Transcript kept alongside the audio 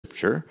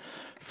scripture,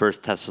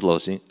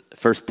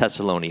 1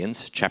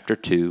 Thessalonians chapter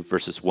 2,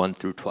 verses 1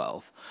 through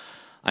 12.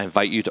 I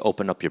invite you to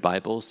open up your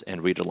Bibles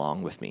and read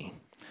along with me.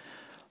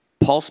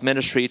 Paul's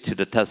ministry to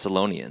the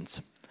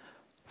Thessalonians.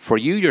 For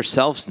you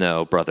yourselves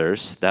know,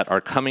 brothers, that our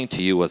coming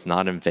to you was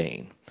not in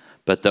vain.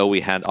 But though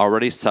we had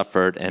already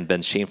suffered and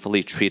been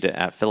shamefully treated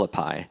at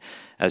Philippi,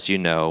 as you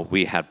know,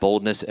 we had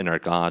boldness in our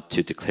God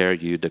to declare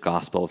you the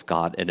gospel of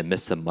God in the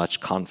midst of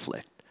much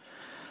conflict.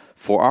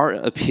 For our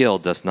appeal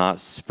does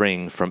not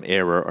spring from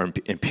error or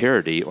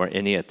impurity or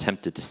any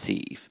attempt to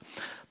deceive.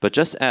 But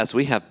just as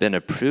we have been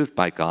approved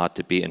by God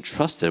to be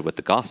entrusted with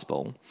the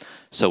gospel,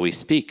 so we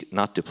speak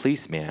not to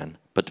please man,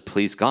 but to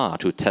please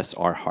God who tests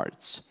our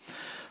hearts.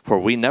 For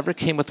we never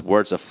came with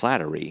words of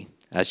flattery,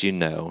 as you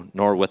know,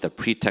 nor with a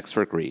pretext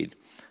for greed.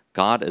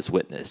 God is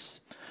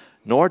witness.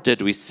 Nor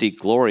did we seek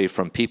glory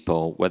from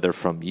people, whether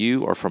from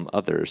you or from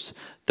others,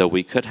 though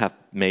we could have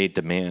made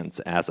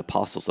demands as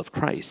apostles of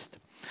Christ.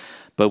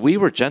 But we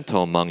were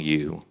gentle among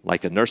you,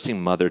 like a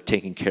nursing mother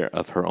taking care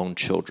of her own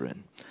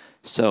children.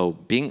 So,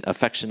 being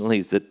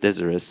affectionately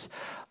desirous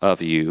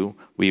of you,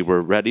 we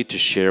were ready to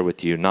share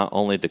with you not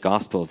only the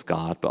gospel of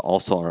God, but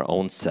also our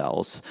own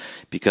selves,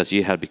 because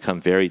you had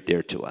become very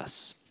dear to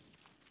us.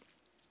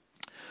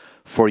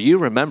 For you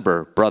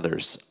remember,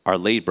 brothers, our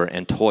labor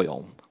and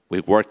toil. We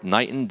worked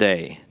night and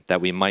day,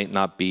 that we might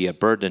not be a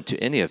burden to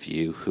any of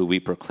you who we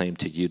proclaim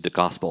to you the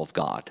gospel of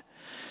God.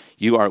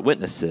 You are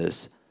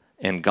witnesses,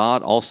 and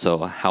God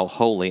also, how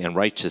holy and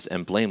righteous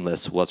and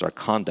blameless was our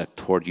conduct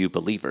toward you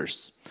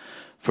believers.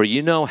 For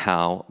you know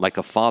how, like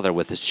a father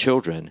with his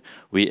children,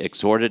 we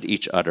exhorted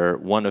each other,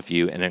 one of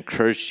you, and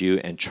encouraged you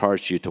and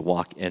charged you to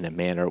walk in a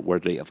manner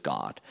worthy of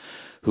God,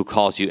 who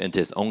calls you into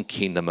his own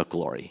kingdom of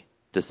glory.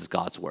 This is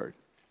God's word.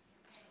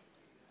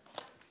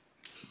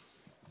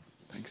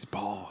 Thanks,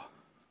 Paul.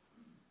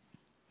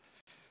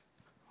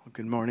 Well,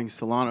 good morning,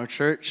 Solano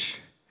Church.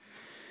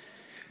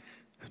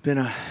 It's been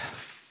a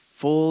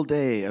full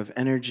day of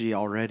energy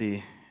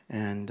already,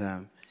 and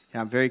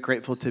I'm very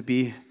grateful to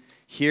be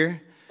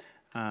here.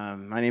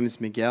 My name is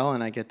Miguel,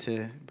 and I get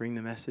to bring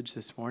the message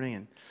this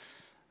morning.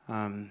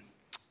 And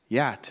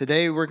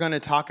today we're going to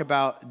talk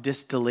about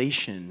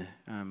distillation.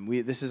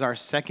 This is our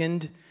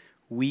second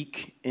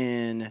week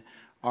in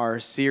our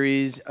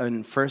series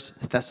in 1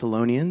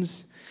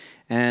 Thessalonians.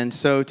 And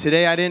so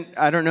today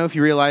I don't know if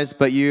you realized,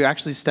 but you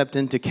actually stepped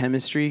into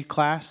chemistry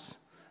class.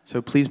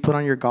 So please put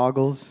on your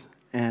goggles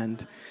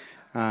and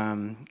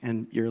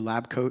your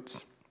lab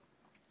coats.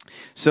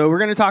 So we're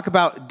going to talk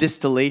about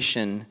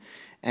distillation.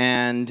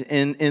 And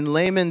in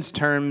layman's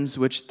terms,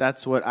 which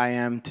that's what I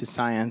am to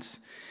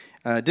science,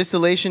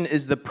 distillation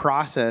is the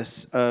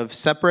process of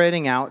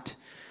separating out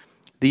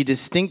the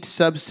distinct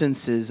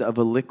substances of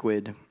a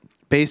liquid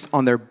based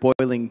on their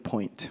boiling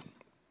point.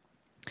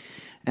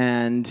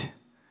 And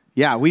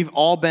yeah, we've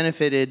all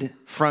benefited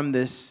from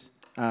this.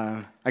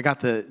 I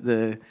got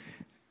the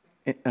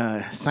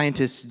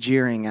scientists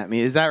jeering at me.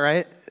 Is that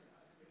right?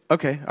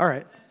 Okay, all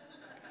right.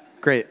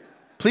 Great.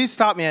 Please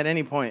stop me at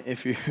any point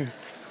if you...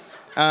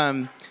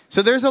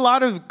 So there's a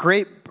lot of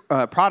great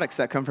products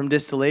that come from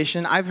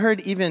distillation. I've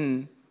heard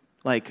even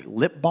like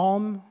lip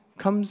balm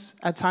comes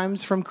at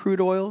times from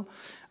crude oil.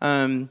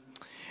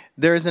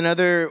 There's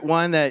another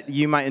one that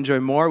you might enjoy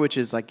more, which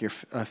is like your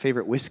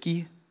favorite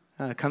whiskey.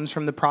 Comes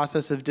from the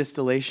process of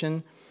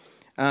distillation.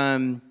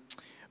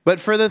 But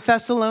for the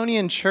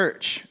Thessalonian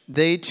church,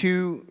 they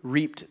too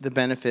reaped the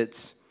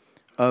benefits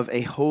of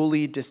a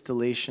holy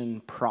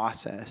distillation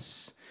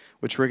process,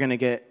 which we're going to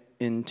get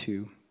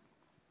into.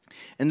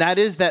 And that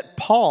is that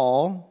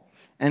Paul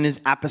and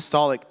his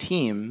apostolic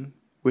team,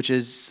 which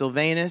is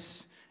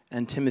Silvanus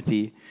and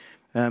Timothy,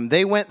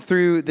 they went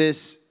through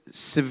this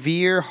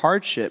severe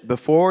hardship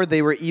before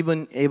they were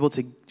even able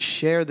to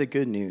share the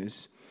good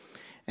news.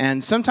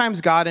 And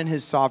sometimes God in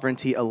his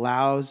sovereignty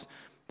allows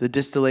the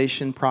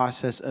distillation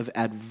process of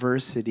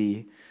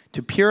adversity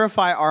to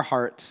purify our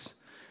hearts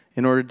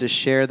in order to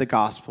share the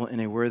gospel in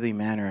a worthy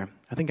manner.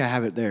 I think I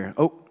have it there.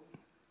 Oh,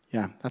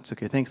 yeah, that's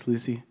okay. Thanks,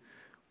 Lucy.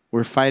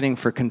 We're fighting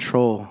for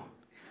control.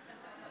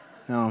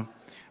 No.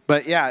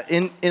 But yeah,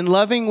 in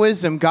loving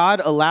wisdom,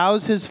 God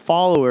allows his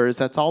followers,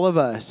 that's all of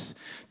us,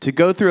 to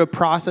go through a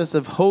process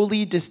of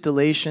holy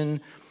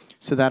distillation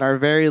so that our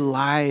very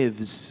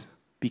lives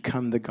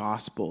become the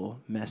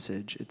gospel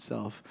message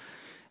itself.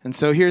 And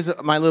so here's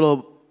my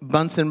little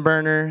Bunsen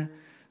burner.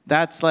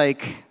 That's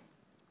like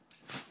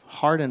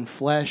heart and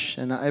flesh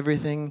and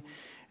everything.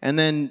 And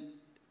then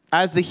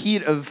as the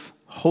heat of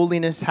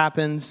holiness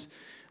happens,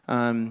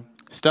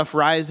 stuff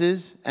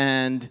rises,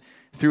 and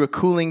through a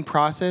cooling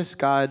process,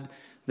 God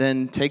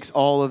then takes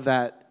all of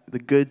that, the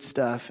good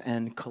stuff,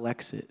 and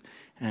collects it.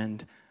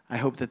 And I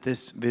hope that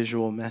this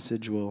visual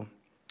message will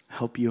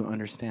help you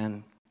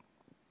understand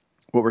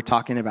what we're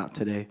talking about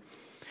today.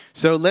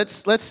 So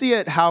let's see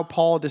it how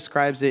Paul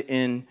describes it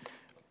in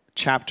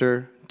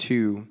chapter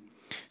 2.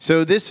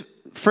 So this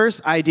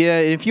first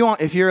idea, if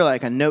you're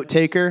like a note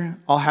taker,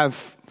 I'll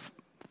have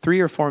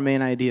 3 or 4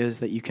 main ideas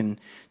that you can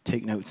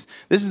take notes.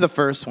 This is the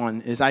first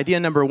one, is idea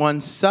number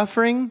 1,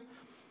 suffering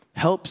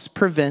helps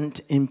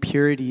prevent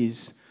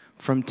impurities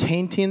from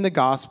tainting the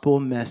gospel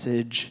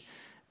message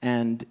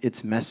and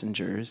its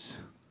messengers.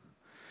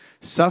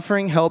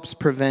 Suffering helps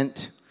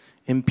prevent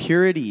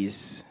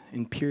impurities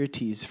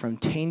from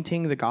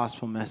tainting the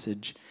gospel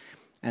message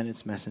and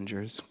its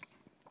messengers.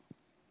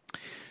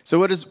 So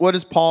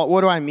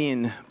what do I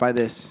mean by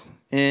this?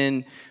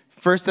 In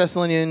 1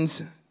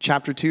 Thessalonians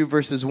chapter 2,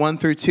 verses 1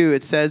 through 2,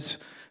 it says,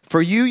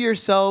 "For you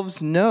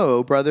yourselves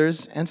know,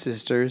 brothers and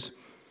sisters,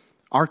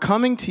 our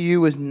coming to you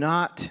was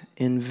not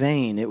in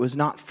vain. It was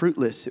not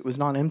fruitless. It was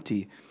not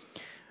empty.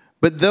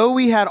 But though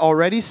we had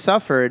already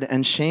suffered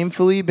and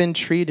shamefully been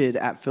treated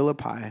at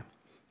Philippi,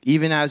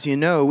 even as you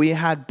know, we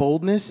had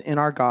boldness in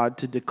our God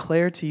to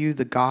declare to you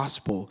the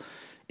gospel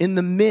in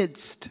the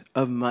midst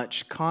of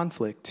much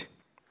conflict."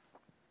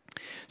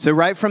 So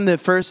right from the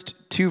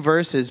first two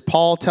verses,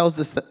 Paul tells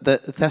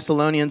the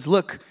Thessalonians,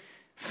 look,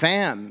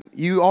 fam,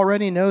 you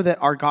already know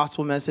that our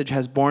gospel message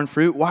has borne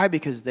fruit. Why?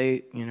 Because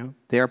they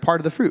are part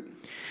of the fruit.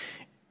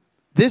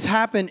 This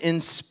happened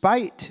in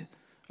spite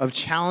of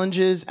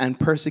challenges and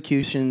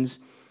persecutions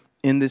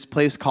in this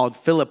place called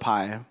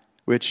Philippi,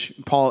 which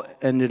Paul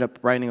ended up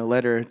writing a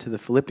letter to the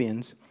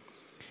Philippians.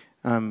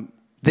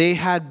 They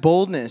had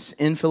boldness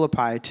in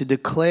Philippi to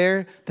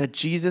declare that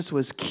Jesus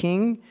was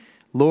King,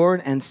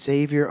 Lord, and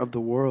Savior of the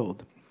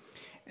world.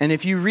 And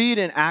if you read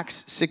in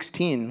Acts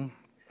 16,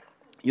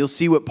 you'll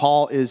see what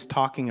Paul is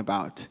talking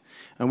about.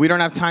 And we don't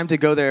have time to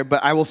go there,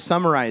 but I will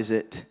summarize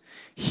it.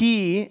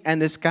 He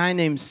and this guy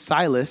named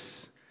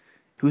Silas,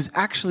 who's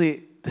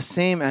actually the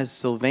same as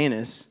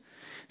Silvanus.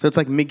 So it's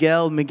like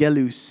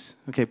Miguelus.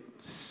 Okay,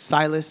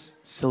 Silas,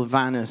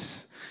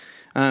 Silvanus,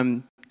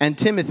 and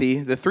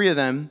Timothy, the three of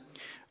them,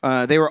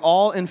 they were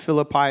all in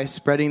Philippi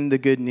spreading the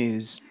good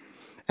news.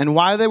 And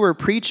while they were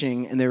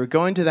preaching and they were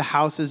going to the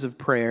houses of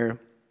prayer,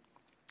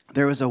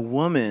 there was a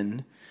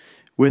woman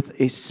with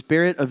a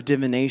spirit of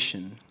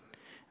divination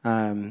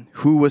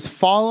who was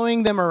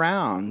following them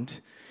around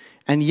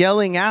and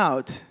yelling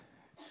out,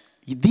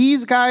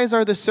 "These guys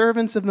are the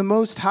servants of the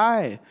Most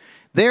High.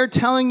 They're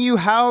telling you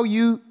how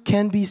you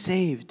can be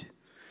saved."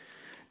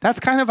 That's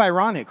kind of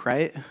ironic,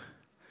 right?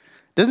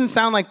 Doesn't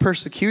sound like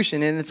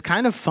persecution, and it's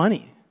kind of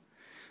funny.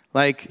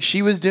 Like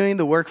she was doing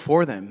the work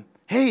for them.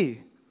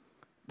 Hey,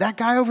 that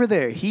guy over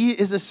there, he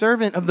is a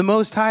servant of the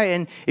Most High,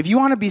 and if you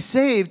want to be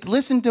saved,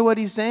 listen to what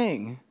he's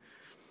saying.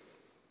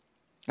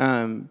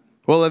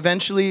 Well,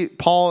 eventually,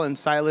 Paul and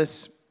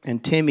Silas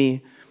and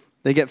Timmy,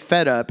 they get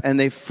fed up, and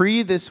they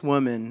free this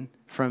woman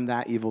from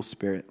that evil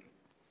spirit.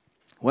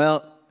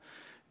 Well,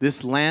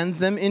 this lands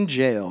them in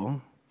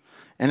jail,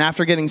 and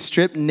after getting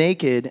stripped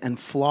naked and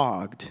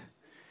flogged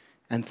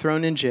and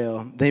thrown in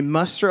jail, they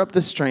muster up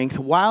the strength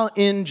while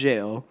in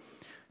jail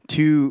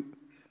to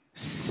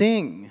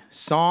sing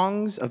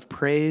songs of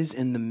praise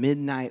in the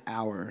midnight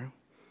hour.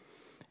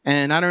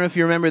 And I don't know if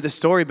you remember the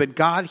story, but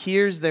God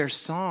hears their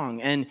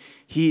song, and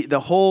the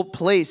whole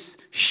place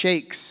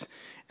shakes,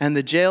 and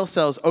the jail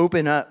cells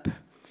open up,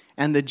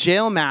 and the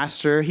jail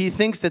master, he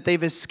thinks that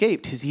they've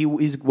escaped.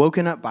 He's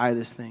woken up by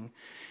this thing.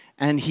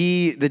 And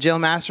the jail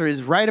master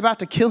is right about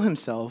to kill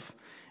himself.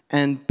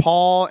 And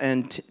Paul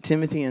and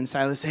Timothy and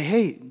Silas say,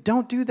 "Hey,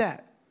 don't do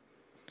that."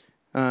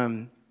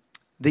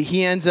 They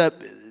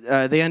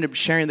end up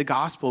sharing the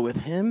gospel with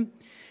him,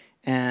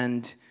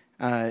 and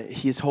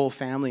his whole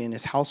family and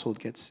his household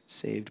gets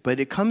saved. But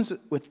it comes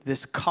with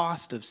this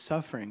cost of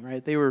suffering,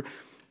 right? They were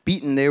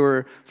beaten, they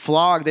were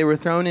flogged, they were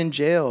thrown in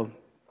jail.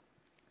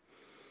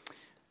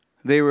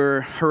 They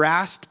were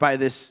harassed by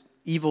this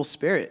evil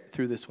spirit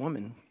through this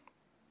woman.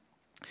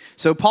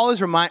 So Paul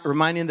is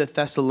reminding the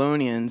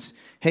Thessalonians,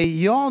 hey,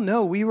 you all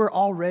know we were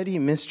already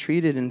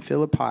mistreated in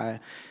Philippi,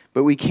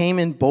 but we came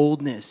in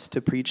boldness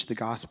to preach the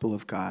gospel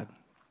of God.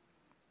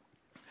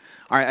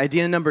 All right,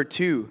 idea number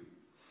 2.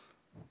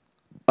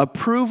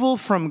 Approval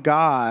from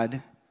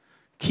God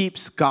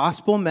keeps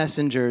gospel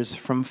messengers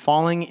from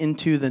falling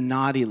into the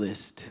naughty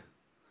list.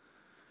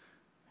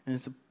 And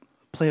it's a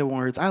play on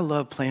words. I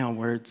love play on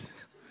words.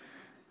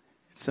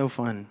 It's so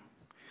fun.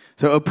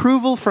 So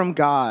approval from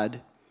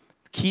God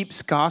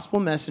keeps gospel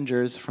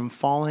messengers from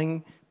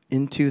falling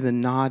into the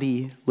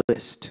naughty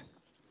list.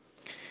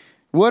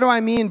 What do I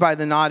mean by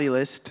the naughty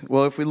list?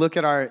 Well, if we look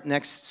at our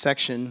next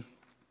section,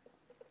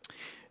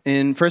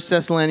 in 1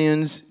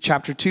 Thessalonians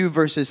chapter 2,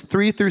 verses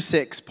 3 through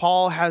 6,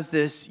 Paul has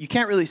this, you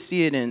can't really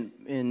see it in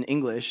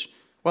English.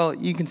 Well,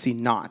 you can see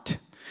not.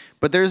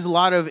 But there's a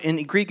lot of,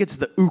 in Greek, it's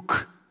the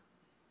uk.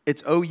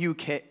 It's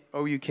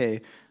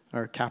O-U-K,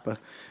 or kappa.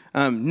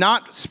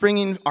 Not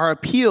springing, our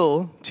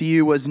appeal to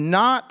you was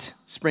not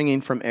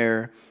springing from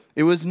error.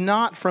 It was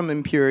not from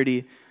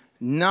impurity,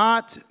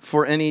 not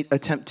for any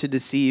attempt to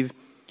deceive.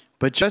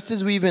 But just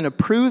as we've been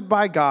approved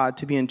by God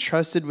to be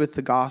entrusted with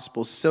the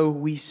gospel, so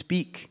we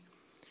speak.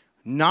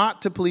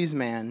 Not to please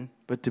man,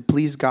 but to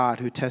please God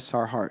who tests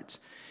our hearts.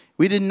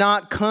 We did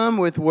not come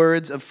with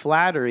words of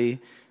flattery.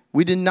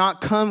 We did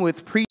not come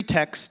with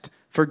pretext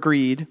for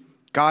greed.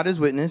 God is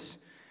witness.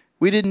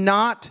 We did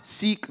not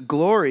seek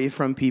glory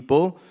from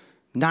people,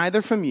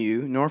 neither from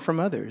you nor from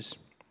others.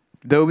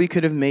 Though we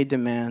could have made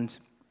demands,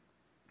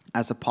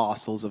 as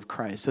apostles of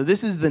Christ. So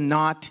this is the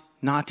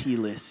naughty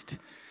list,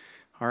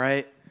 all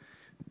right?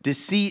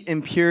 Deceit,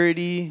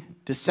 impurity,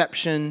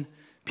 deception,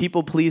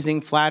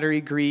 people-pleasing,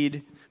 flattery,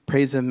 greed,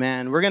 praise of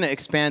man. We're going to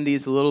expand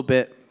these a little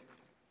bit.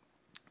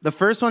 The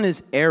first one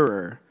is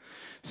error.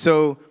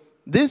 So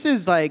this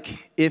is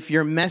like if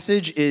your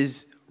message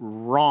is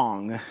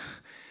wrong.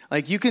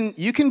 Like you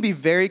can be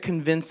very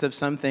convinced of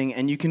something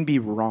and you can be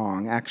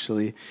wrong,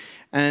 actually.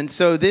 And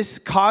so this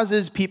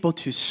causes people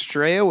to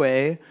stray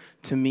away,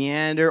 to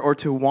meander, or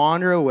to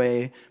wander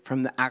away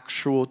from the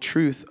actual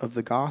truth of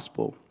the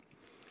gospel.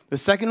 The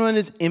second one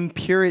is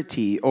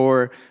impurity,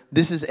 or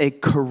this is a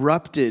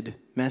corrupted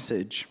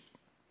message.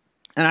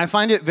 And I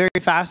find it very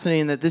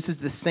fascinating that this is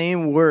the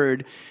same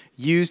word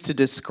used to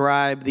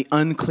describe the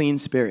unclean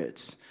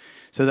spirits.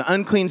 So the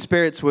unclean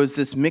spirits was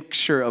this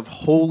mixture of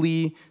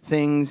holy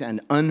things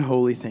and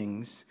unholy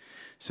things.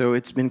 So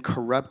it's been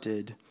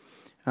corrupted.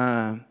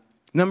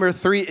 Number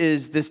 3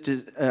 is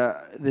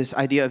this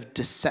idea of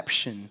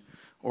deception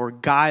or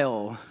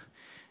guile.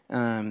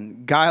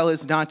 Guile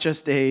is not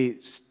just a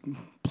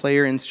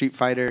player in Street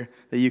Fighter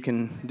that you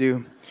can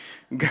do.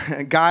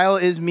 Guile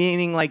is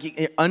meaning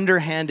like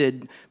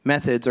underhanded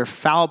methods or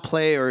foul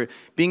play or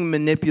being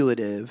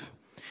manipulative.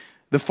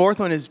 The fourth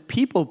one is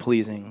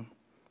people-pleasing,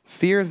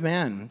 fear of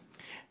man.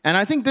 And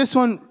I think this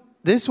one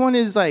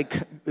is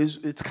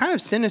it's kind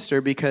of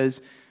sinister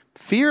because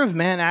fear of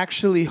man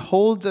actually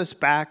holds us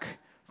back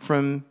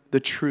from the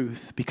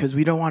truth because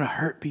we don't want to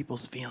hurt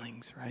people's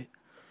feelings, right?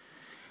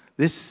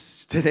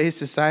 Today's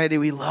society,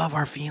 we love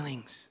our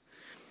feelings.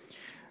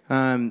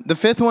 The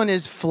fifth one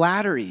is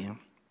flattery,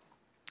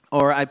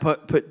 or I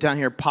put down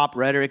here pop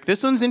rhetoric.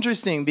 This one's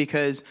interesting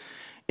because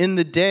in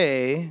the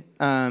day,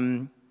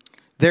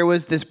 there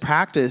was this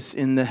practice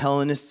in the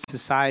Hellenist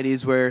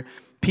societies where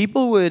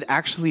people would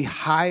actually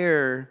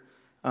hire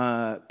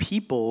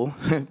people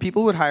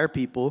would hire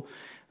people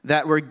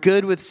that were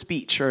good with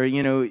speech, or,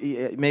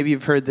 maybe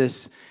you've heard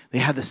this, they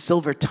had the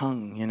silver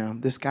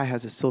tongue, this guy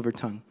has a silver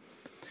tongue.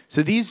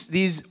 So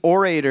these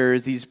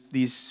orators,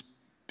 these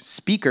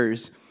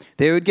speakers,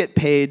 they would get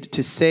paid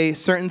to say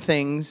certain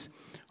things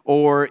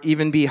or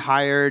even be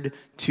hired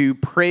to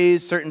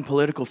praise certain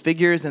political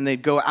figures, and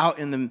they'd go out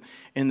in the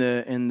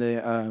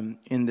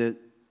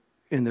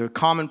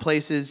common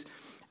places.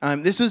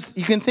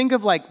 You can think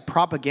of like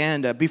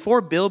propaganda.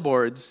 Before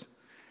billboards,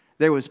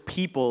 there was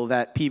people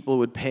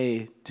would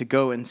pay to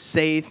go and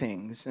say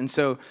things. And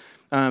so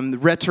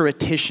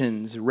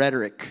rhetoricians,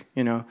 rhetoric,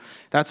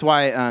 that's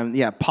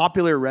why,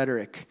 popular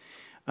rhetoric.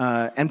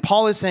 And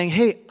Paul is saying,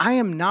 hey, I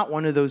am not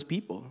one of those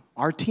people.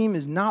 Our team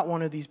is not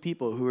one of these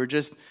people who are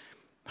just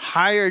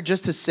hired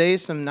just to say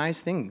some nice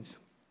things.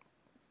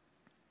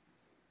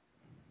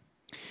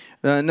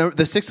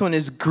 The sixth one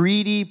is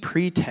greedy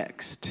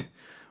pretext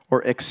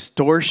or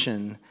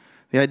extortion.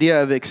 The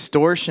idea of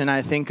extortion,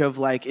 I think of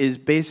is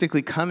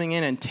basically coming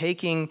in and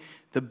taking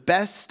the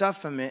best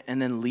stuff from it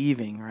and then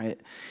leaving, right?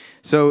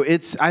 So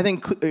I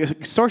think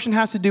extortion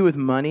has to do with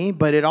money,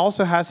 but it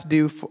also has to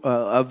do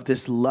of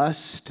this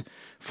lust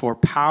for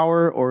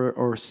power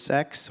or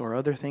sex or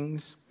other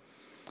things.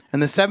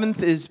 And the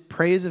seventh is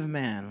praise of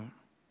man,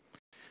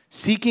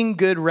 seeking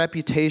good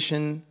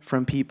reputation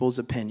from people's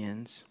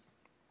opinions.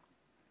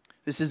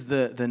 This is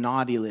the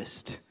naughty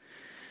list.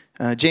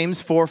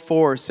 James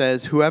 4:4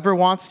 says, whoever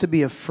wants to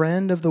be a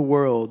friend of the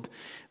world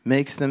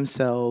makes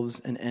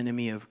themselves an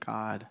enemy of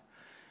God.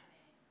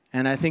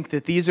 And I think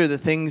that these are the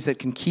things that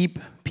can keep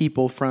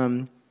people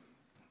from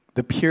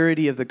the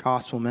purity of the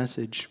gospel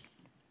message.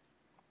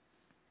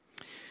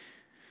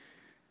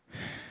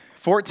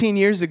 14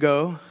 years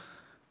ago,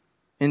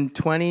 in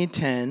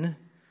 2010,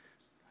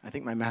 I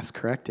think my math's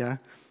correct, yeah,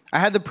 I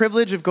had the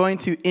privilege of going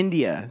to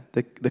India,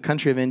 the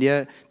country of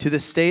India, to the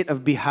state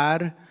of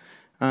Bihar,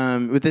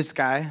 with this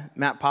guy,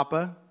 Matt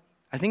Papa.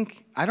 I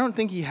don't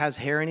think he has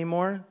hair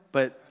anymore,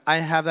 but I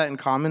have that in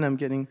common. I'm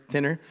getting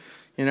thinner,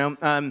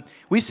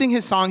 We sing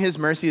his song, His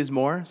Mercy is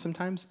More,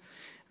 sometimes.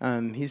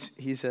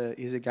 He's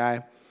a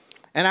guy.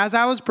 And as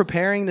I was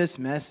preparing this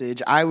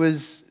message, I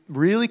was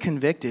really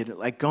convicted,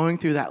 going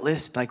through that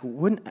list,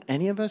 wouldn't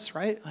any of us,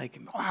 right?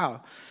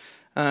 Wow.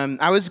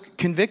 I was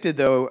convicted,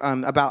 though,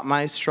 about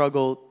my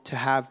struggle to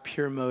have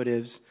pure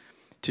motives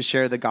to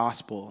share the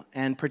gospel.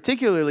 And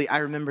particularly, I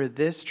remember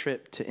this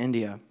trip to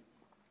India.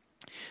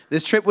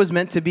 This trip was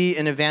meant to be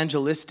an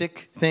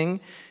evangelistic thing.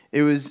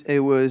 We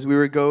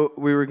were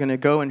going to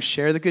go and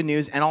share the good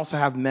news and also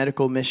have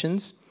medical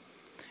missions.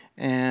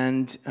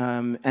 And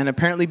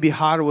apparently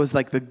Bihar was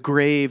like the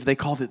grave. They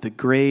called it the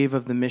grave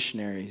of the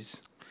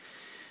missionaries.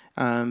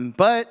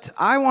 But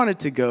I wanted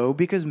to go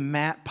because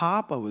Matt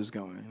Papa was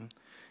going.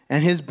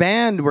 And his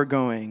band were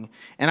going.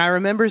 And I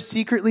remember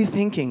secretly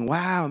thinking,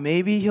 wow,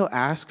 maybe he'll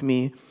ask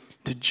me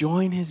to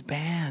join his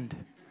band.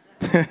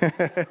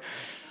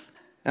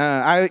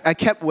 I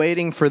kept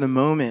waiting for the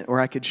moment where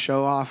I could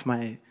show off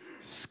my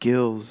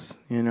skills,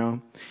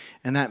 and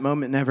that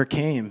moment never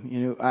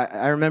came.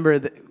 I remember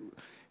that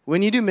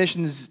when you do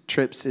missions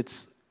trips,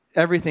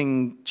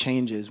 everything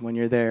changes when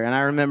you're there. And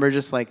I remember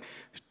just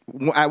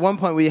at one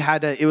point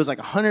it was like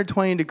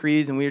 120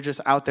 degrees and we were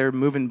just out there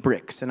moving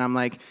bricks. And I'm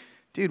like,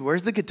 dude,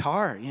 where's the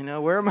guitar? You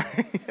know, where am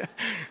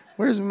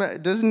I?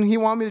 Doesn't he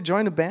want me to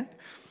join a band?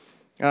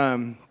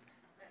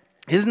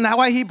 Isn't that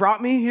why he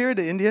brought me here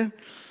to India?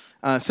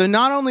 So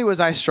not only was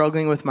I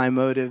struggling with my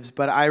motives,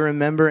 but I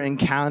remember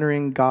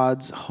encountering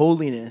God's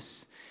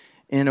holiness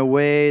in a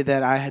way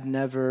that I had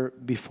never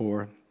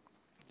before.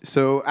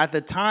 So at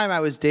the time I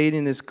was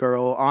dating this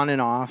girl on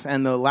and off,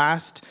 and the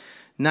last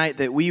night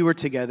that we were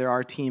together,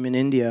 our team in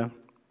India,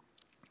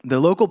 the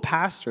local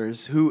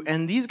pastors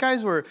and these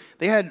guys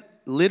they had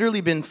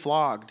literally been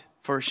flogged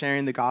for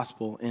sharing the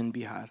gospel in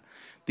Bihar.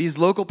 These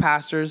local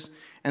pastors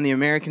and the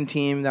American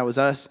team, that was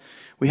us,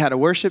 we had a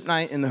worship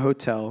night in the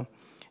hotel.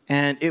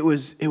 And it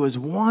was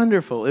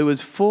wonderful. It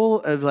was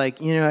full of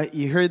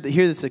you hear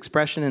this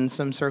expression in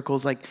some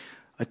circles, like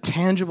a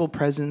tangible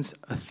presence,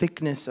 a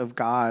thickness of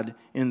God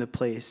in the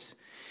place.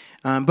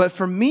 But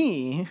for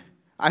me,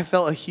 I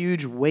felt a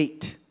huge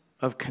weight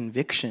of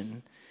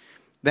conviction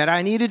that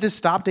I needed to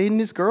stop dating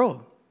this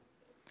girl.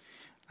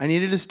 I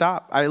needed to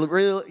stop. I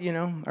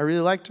really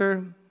liked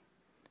her.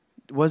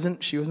 She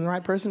wasn't the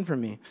right person for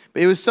me.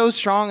 But it was so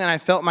strong, and I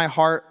felt my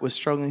heart was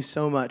struggling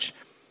so much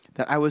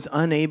that I was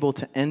unable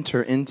to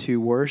enter into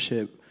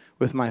worship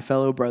with my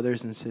fellow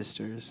brothers and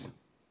sisters.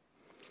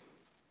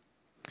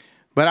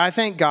 But I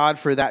thank God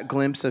for that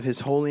glimpse of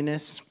his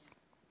holiness.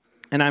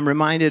 And I'm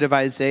reminded of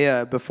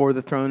Isaiah before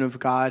the throne of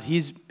God.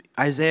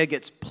 Isaiah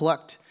gets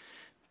plucked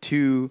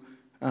to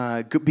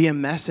be a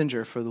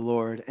messenger for the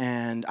Lord.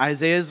 And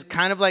Isaiah's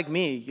kind of like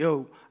me.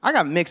 I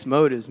got mixed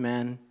motives,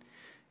 man.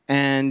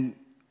 And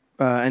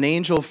an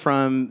angel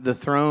from the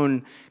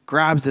throne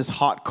grabs this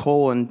hot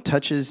coal and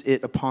touches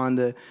it upon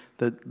the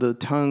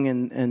tongue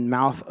and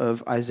mouth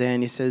of Isaiah,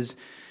 and he says,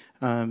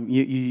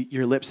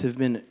 your lips have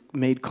been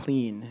made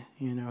clean.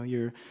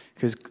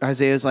 Because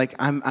Isaiah's like,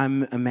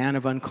 I'm a man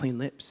of unclean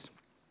lips.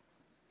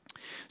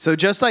 So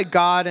just like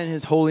God and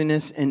his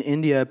holiness in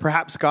India,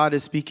 perhaps God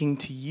is speaking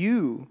to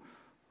you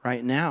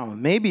right now,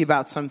 maybe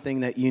about something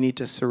that you need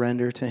to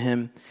surrender to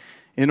him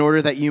in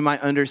order that you might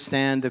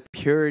understand the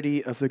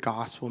purity of the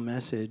gospel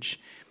message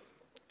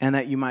and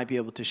that you might be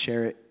able to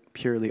share it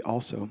purely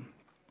also.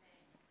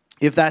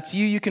 If that's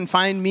you, you can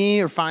find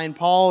me or find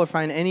Paul or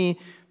find any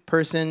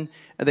person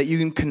that you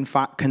can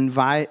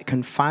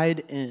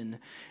confide in.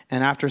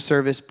 And after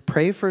service,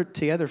 pray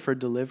together for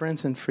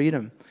deliverance and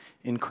freedom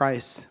in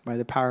Christ by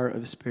the power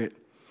of the Spirit.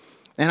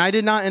 And I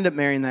did not end up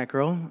marrying that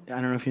girl.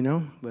 I don't know if you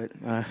know, but...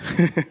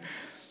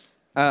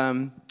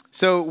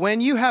 So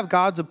when you have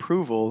God's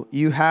approval,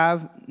 you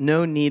have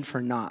no need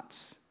for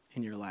knots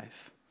in your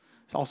life.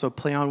 It's also a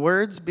play on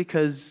words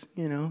because,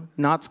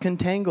 knots can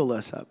tangle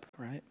us up,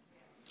 right?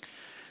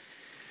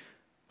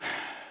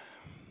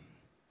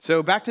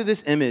 So back to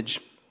this image.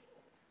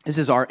 This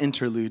is our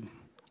interlude,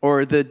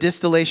 or the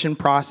distillation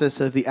process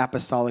of the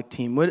apostolic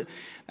team.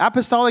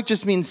 Apostolic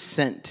just means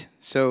sent.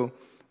 So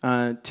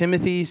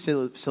Timothy,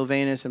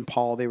 Silvanus, and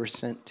Paul, they were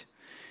sent.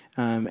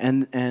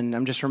 And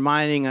I'm just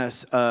reminding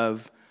us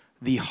of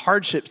the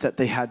hardships that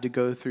they had to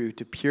go through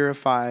to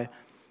purify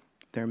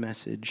their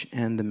message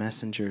and the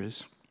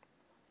messengers.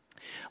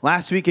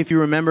 Last week, if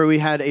you remember, we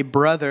had a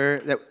brother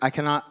that I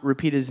cannot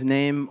repeat his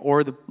name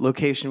or the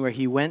location where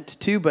he went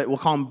to, but we'll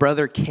call him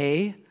Brother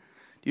K.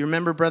 Do you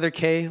remember Brother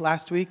K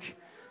last week?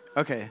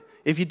 Okay.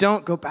 If you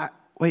don't, go back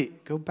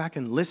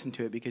and listen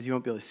to it because you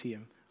won't be able to see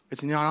him.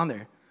 It's not on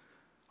there.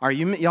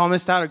 Y'all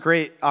missed out a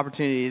great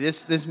opportunity.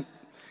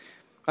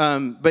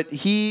 But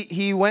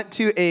he went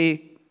to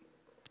a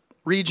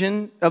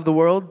region of the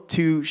world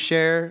to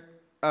share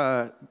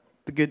the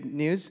good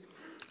news.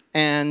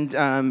 And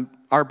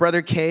our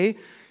brother Kay,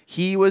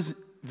 he was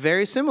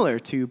very similar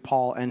to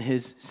Paul and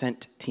his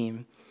sent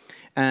team.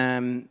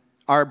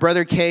 Our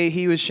brother Kay,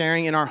 he was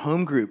sharing in our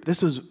home group.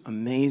 This was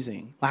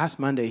amazing. Last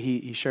Monday,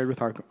 he shared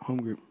with our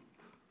home group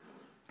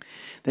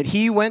that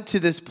he went to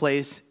this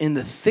place in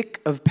the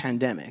thick of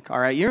pandemic. All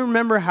right, you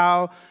remember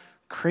how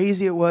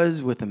crazy it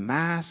was with the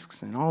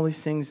masks and all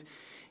these things.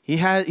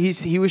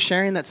 He was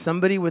sharing that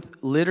somebody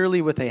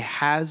literally with a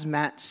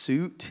hazmat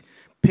suit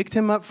picked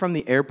him up from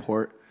the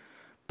airport,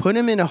 put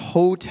him in a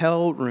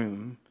hotel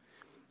room,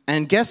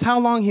 and guess how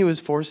long he was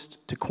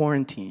forced to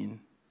quarantine?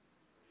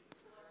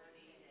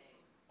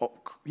 Oh,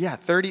 yeah,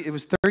 30. It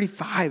was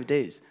 35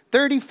 days.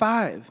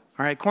 35.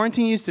 All right,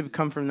 quarantine used to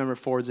come from number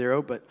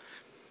 40, but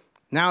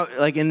now,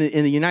 like in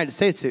the United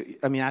States,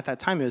 at that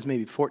time it was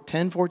maybe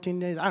 10, 14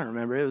 days. I don't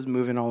remember. It was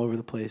moving all over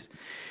the place.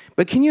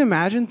 But can you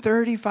imagine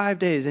 35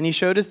 days? And he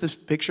showed us this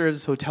picture of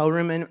his hotel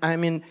room.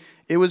 And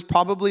it was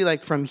probably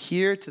like from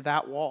here to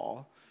that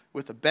wall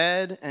with a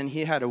bed. And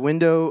he had a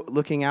window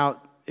looking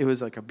out. It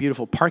was like a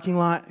beautiful parking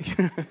lot.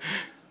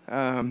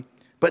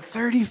 But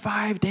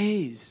 35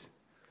 days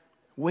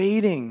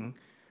waiting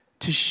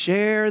to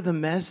share the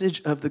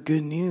message of the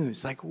good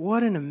news. Like,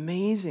 what an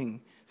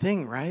amazing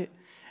thing, right?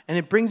 And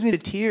it brings me to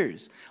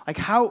tears. Like,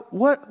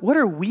 what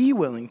are we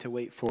willing to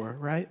wait for,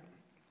 right?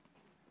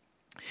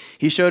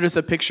 He showed us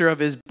a picture of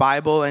his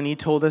Bible, and he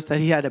told us that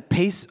he had to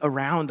pace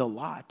around a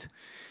lot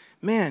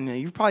Man,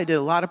 you probably did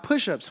a lot of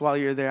push-ups while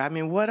you're there. I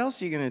mean, what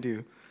else are you going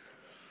to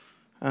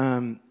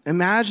do?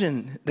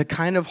 Imagine the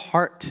kind of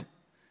heart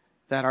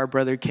that our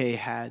brother Kay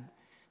had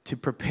to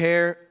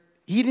prepare.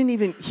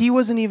 He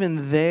wasn't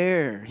even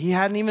there. He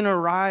hadn't even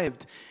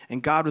arrived.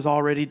 And God was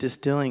already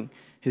distilling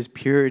his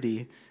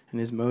purity and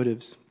his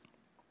motives.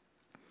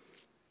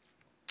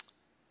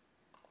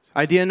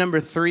 Idea number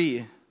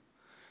 3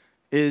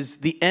 is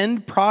the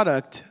end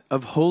product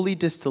of holy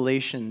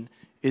distillation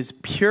is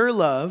pure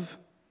love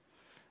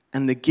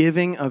and the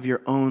giving of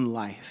your own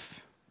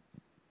life.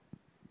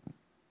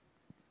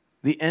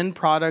 The end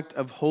product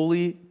of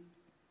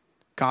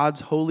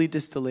God's holy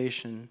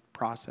distillation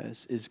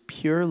process is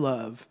pure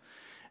love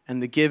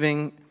and the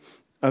giving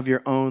of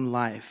your own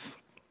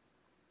life.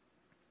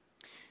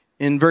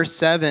 In verse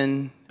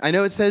 7, I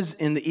know it says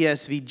in the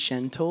ESV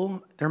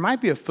gentle. There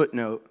might be a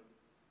footnote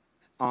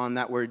on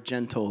that word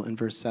gentle in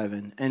verse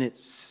 7, and it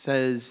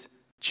says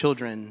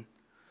children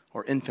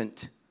or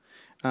infant.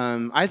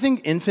 I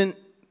think infant,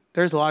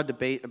 there's a lot of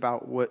debate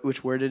about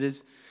which word it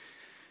is,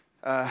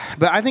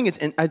 but I think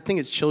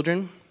it's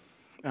children.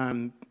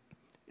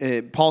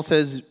 Paul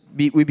says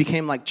we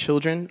became like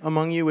children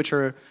among you,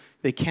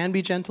 they can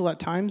be gentle at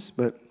times,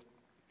 but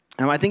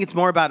I think it's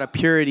more about a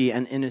purity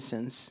and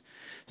innocence.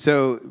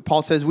 So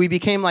Paul says, we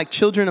became like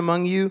children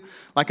among you,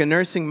 like a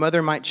nursing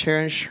mother might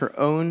cherish her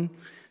own.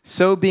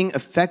 So being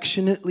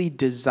affectionately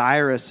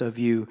desirous of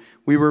you,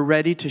 we were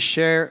ready to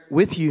share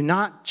with you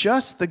not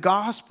just the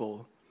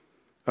gospel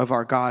of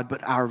our God,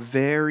 but our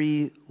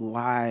very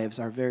lives,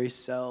 our very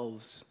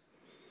selves.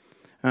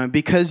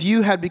 Because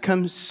you had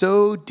become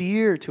so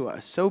dear to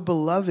us, so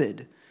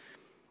beloved.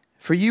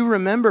 For you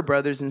remember,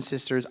 brothers and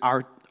sisters,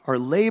 our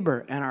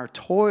labor and our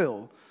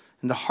toil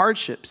and the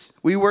hardships.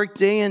 We worked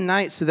day and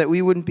night so that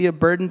we wouldn't be a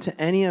burden to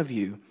any of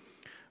you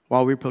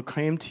while we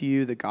proclaim to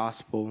you the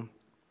gospel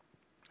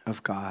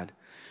of God.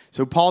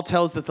 So Paul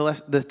tells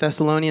the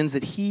Thessalonians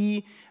that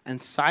he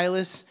and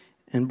Silas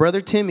and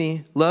brother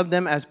Timmy loved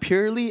them as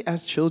purely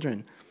as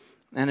children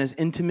and as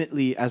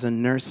intimately as a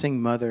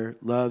nursing mother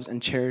loves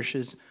and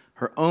cherishes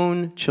her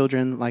own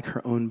children like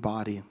her own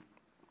body.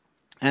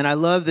 And I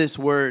love this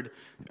word,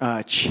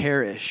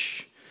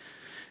 cherish.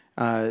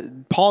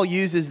 Paul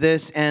uses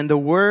this, and the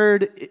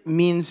word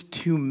means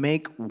to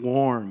make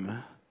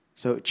warm.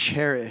 So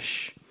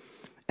cherish.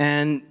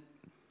 And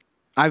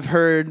I've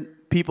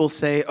heard people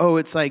say, oh,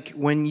 it's like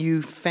when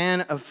you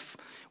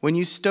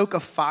stoke a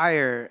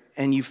fire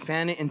and you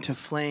fan it into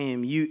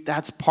flame,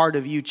 that's part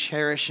of you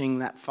cherishing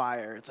that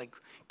fire. It's like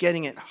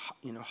getting it,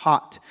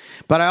 hot.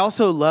 But I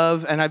also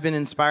love, and I've been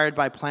inspired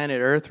by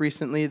Planet Earth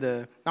recently,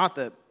 not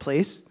the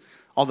place,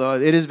 although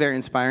it is very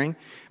inspiring,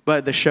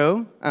 but the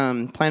show,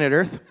 Planet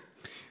Earth.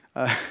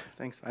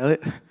 Thanks,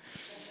 Violet.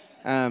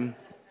 I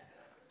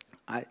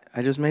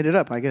just made it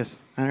up, I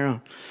guess. I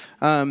don't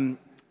know.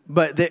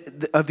 But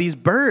of these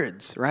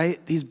birds,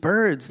 right? These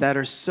birds that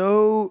are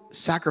so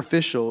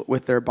sacrificial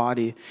with their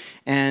body.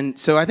 And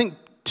so I think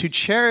to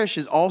cherish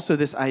is also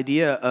this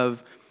idea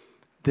of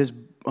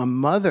a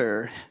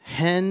mother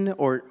hen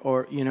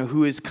or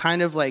who is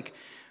kind of like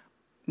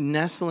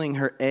nestling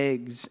her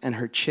eggs and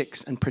her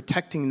chicks and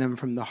protecting them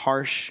from the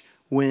harsh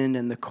wind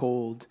and the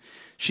cold.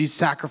 She's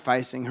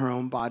sacrificing her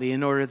own body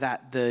in order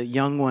that the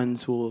young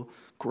ones will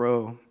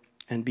grow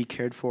and be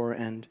cared for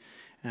and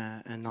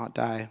not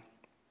die.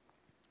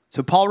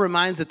 So Paul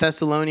reminds the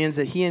Thessalonians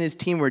that he and his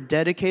team were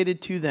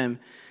dedicated to them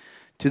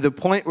to the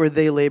point where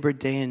they labored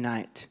day and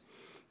night.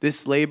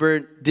 This labor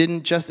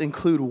didn't just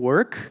include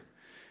work,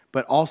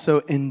 but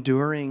also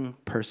enduring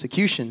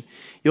persecution.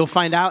 You'll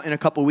find out in a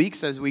couple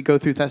weeks as we go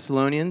through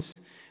Thessalonians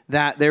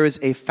that there is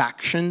a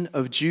faction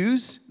of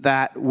Jews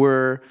that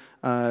were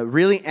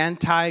really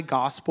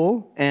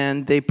anti-gospel,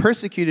 and they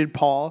persecuted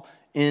Paul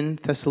in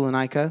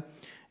Thessalonica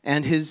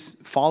and his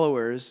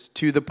followers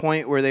to the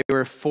point where they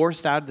were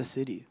forced out of the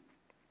city.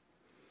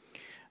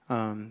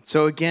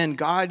 So again,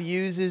 God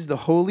uses the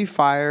holy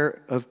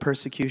fire of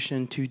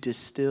persecution to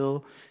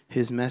distill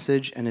his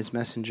message and his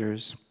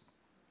messengers.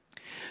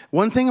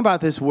 One thing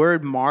about this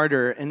word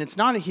martyr, and it's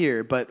not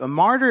here, but a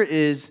martyr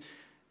is,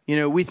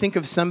 we think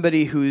of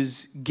somebody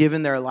who's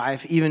given their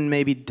life, even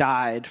maybe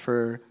died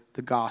for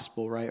the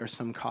gospel, right, or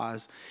some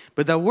cause.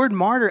 But the word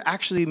martyr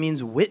actually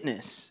means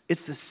witness.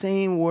 It's the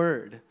same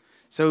word.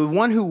 So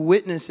one who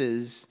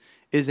witnesses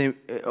to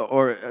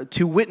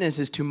witness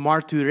is to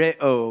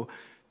martyreo,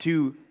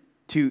 to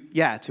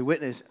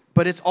witness.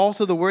 But it's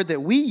also the word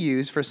that we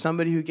use for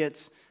somebody who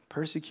gets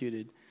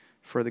persecuted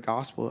for the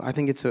gospel. I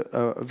think it's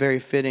a very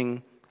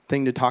fitting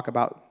thing to talk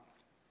about.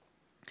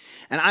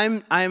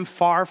 And I'm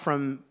far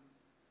from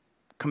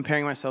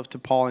comparing myself to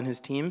Paul and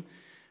his team,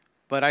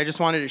 but I just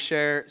wanted to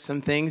share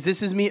some things.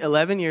 This is me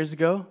 11 years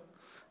ago,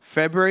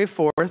 February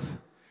 4th,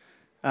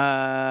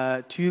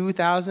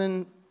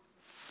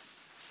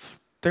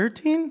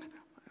 2013?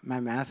 My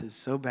math is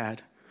so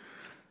bad.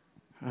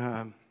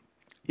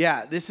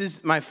 This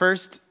is my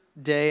first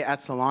day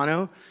at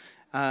Solano.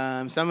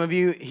 Some of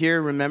you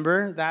here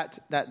remember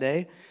that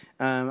day.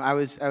 I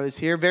was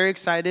here very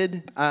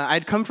excited.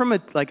 I'd come from a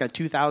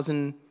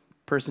 2,000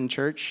 person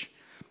church,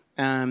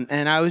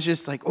 And I was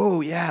just like,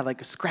 oh yeah,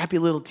 like a scrappy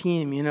little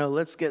team,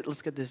 let's get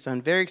this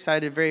done. Very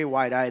excited, very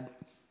wide-eyed.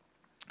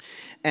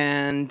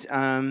 And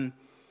and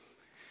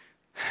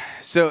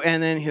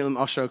then here,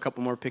 I'll show a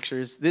couple more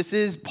pictures. This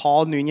is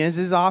Paul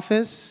Nunez's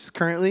office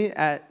currently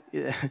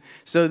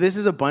so this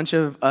is a bunch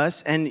of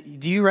us. And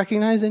do you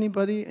recognize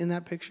anybody in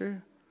that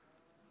picture?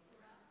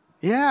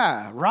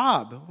 Yeah,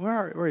 Rob.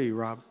 Where are you,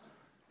 Rob?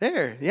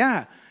 There,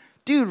 yeah.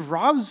 Dude,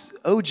 Rob's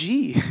OG.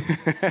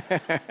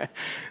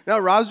 No,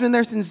 Rob's been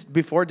there since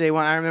before day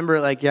one. I remember,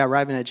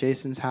 arriving at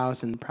Jason's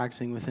house and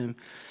practicing with him.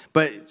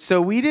 But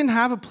so we didn't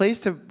have a place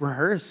to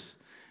rehearse.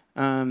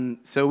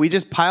 So we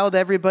just piled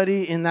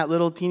everybody in that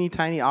little teeny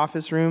tiny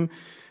office room.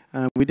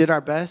 We did our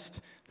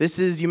best.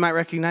 You might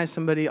recognize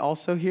somebody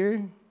also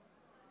here.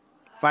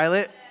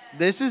 Violet.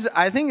 This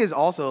I think is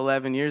also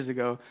 11 years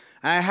ago.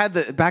 And I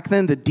had back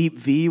then the deep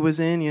V was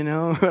in,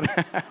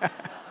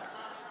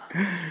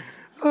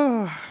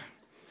 Oh.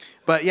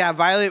 But yeah,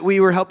 Violet, we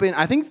were helping.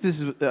 I think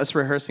this is us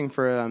rehearsing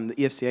for the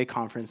EFCA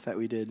conference that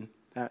we did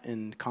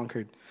in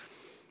Concord.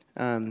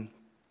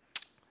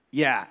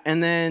 Yeah,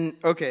 and then,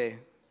 okay,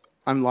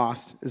 I'm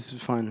lost. This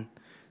is fun.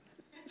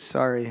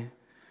 Sorry.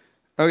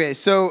 Okay,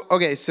 so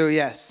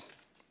yes.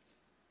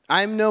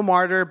 I'm no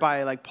martyr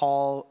by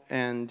Paul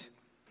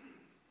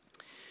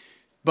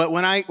but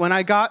when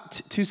I got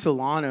to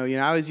Solano,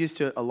 I was used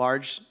to a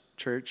large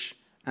church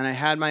and I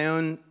had my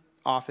own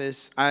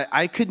office.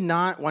 I could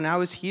not, when I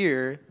was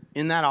here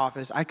in that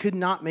office, I could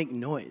not make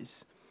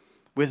noise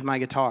with my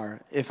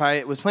guitar. If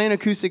I was playing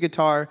acoustic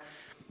guitar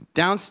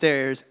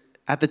downstairs,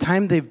 at the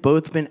time they've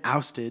both been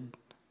ousted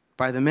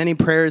by the many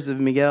prayers of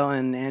Miguel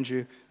and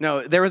Andrew.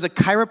 No, there was a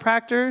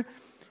chiropractor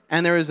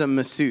and there was a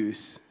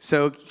masseuse.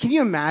 So can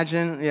you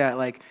imagine,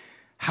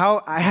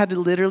 how I had to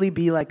literally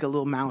be like a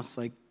little mouse,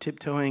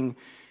 tiptoeing.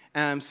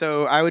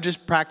 So I would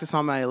just practice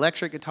on my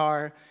electric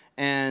guitar.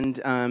 And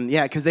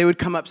because they would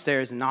come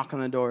upstairs and knock on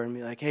the door and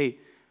be like, hey,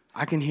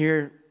 I can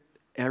hear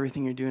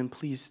everything you're doing.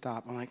 Please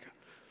stop. I'm like,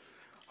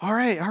 all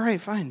right,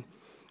 fine.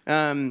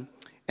 And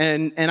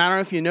I don't know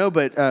if you know,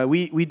 but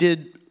we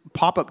did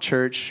pop-up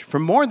church for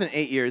more than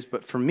 8 years.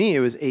 But for me,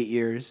 it was 8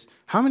 years.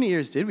 How many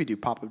years did we do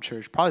pop-up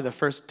church? Probably the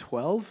first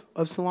 12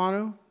 of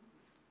Solano-ish.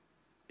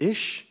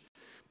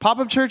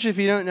 Pop-up church, if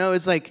you don't know,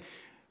 is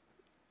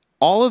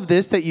all of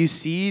this that you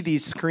see,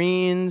 these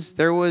screens,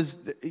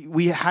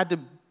 we had to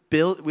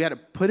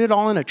put it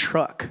all in a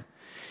truck.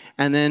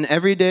 And then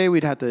every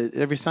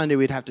Sunday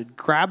we'd have to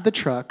grab the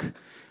truck.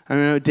 I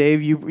don't know,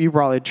 Dave, you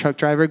probably a truck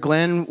driver.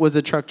 Glenn was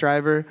a truck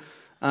driver.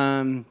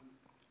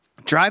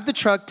 Drive the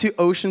truck to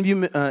Ocean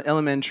View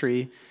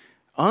Elementary,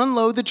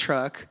 unload the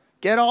truck,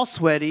 get all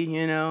sweaty,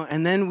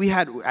 and then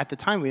at the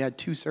time we had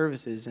 2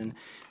 services. And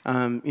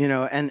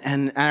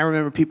and I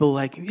remember people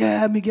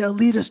yeah, Miguel,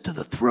 lead us to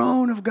the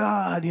throne of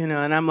God,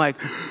 and I'm like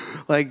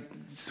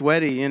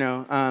sweaty,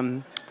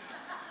 I'm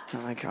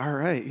like, all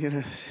right,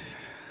 you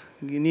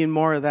need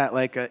more of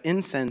that,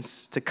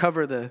 incense to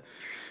cover the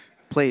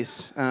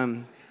place.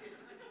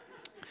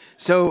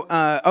 So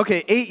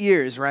 8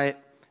 years, right?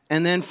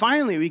 And then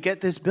finally we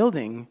get this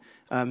building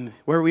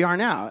where we are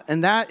now.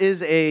 And that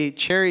is a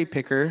cherry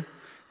picker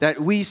that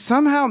we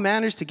somehow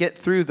managed to get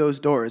through those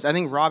doors. I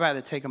think Rob had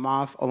to take them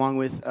off along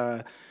with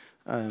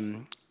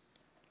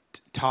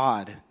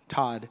Todd.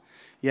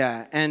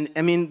 Yeah, and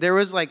I mean, there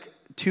was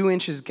 2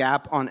 inches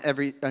gap on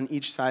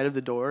each side of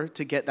the door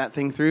to get that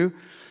thing through.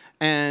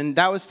 And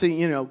that was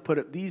to, put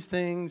up these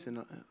things and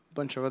a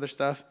bunch of other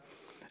stuff.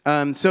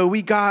 So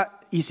we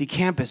got EC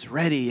Campus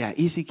ready at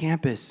EC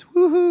Campus.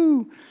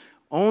 Woohoo!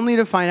 Only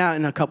to find out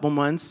in a couple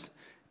months,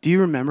 do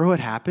you remember what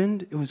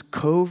happened? It was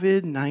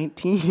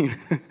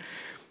COVID-19.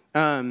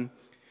 All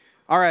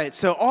right,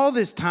 so all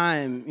this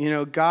time,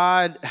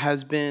 God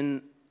has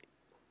been,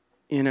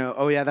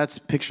 oh yeah, that's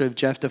a picture of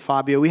Jeff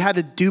DeFabio. We had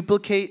to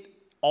duplicate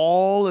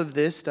all of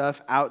this stuff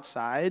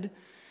outside.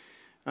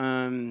 We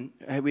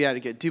had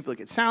to get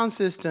duplicate sound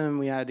system.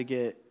 We had to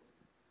get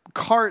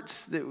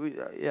carts.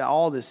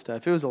 All this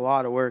stuff. It was a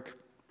lot of work.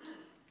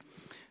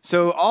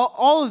 So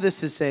all of this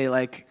to say,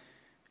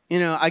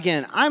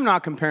 again, I'm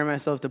not comparing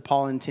myself to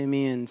Paul and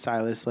Timmy and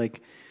Silas,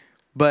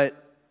 but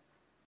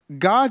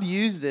God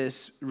used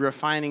this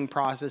refining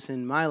process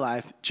in my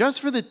life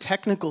just for the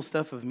technical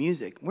stuff of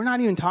music. We're not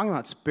even talking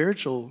about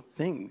spiritual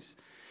things.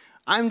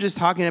 I'm just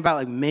talking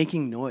about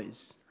making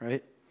noise,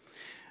 right?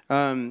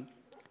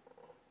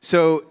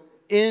 So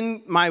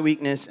in my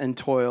weakness and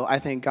toil, I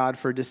thank God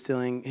for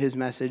distilling his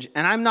message.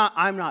 And I'm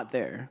not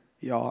there,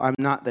 y'all. I'm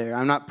not there.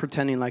 I'm not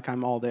pretending like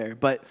I'm all there.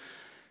 But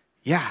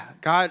yeah,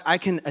 God, I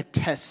can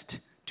attest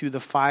to the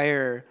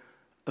fire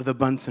of the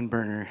Bunsen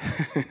burner.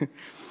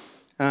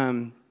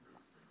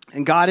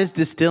 And God is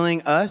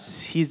distilling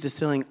us. He's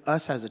distilling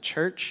us as a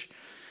church.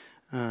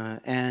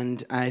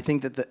 And I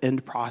think that the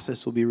end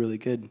process will be really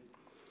good.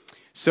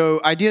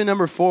 So idea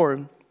number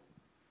 4,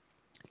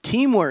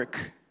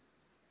 teamwork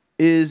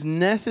is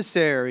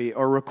necessary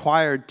or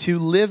required to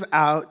live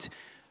out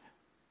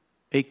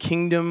a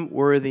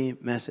kingdom-worthy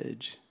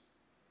message.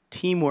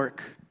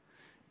 Teamwork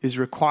is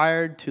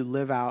required to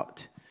live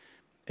out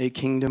a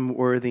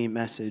kingdom-worthy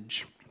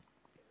message.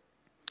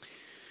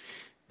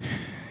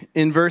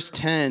 In verse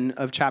 10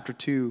 of chapter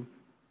 2,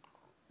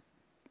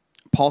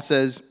 Paul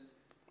says,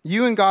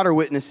 "You and God are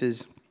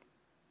witnesses.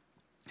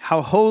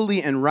 How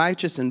holy and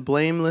righteous and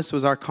blameless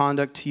was our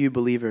conduct to you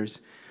believers."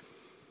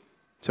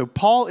 So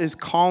Paul is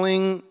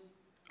calling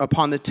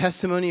upon the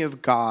testimony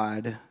of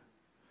God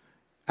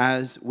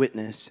as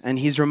witness. And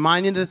he's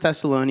reminding the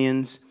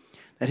Thessalonians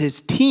that his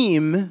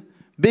team,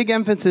 big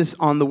emphasis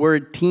on the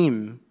word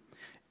team,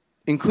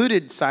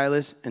 included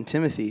Silas and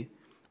Timothy,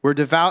 were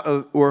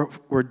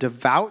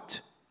devout,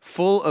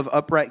 full of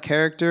upright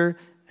character,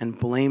 and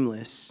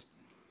blameless.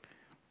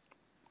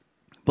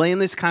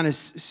 Blameless kind of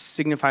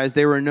signifies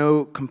there were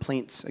no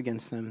complaints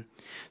against them.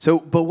 So,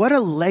 but what a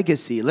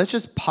legacy. Let's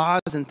just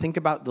pause and think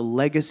about the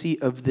legacy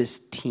of this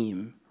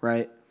team,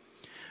 right?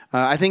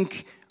 I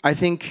think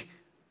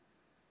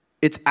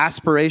it's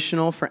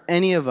aspirational for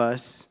any of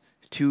us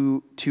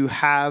to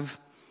have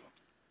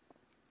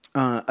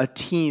a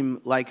team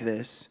like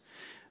this.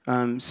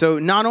 So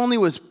not only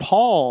was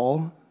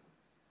Paul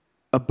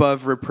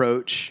above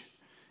reproach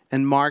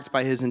and marked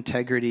by his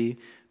integrity,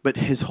 but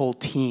his whole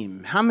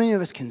team. How many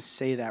of us can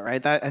say that,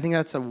 right? I think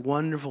that's a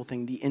wonderful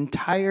thing, the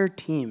entire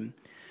team.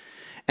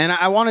 And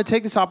I want to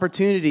take this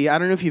opportunity. I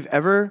don't know if you've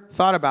ever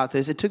thought about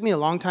this. It took me a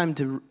long time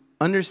to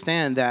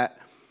understand that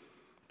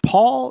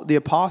Paul, the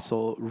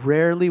apostle,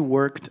 rarely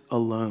worked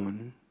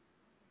alone.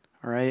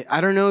 All right?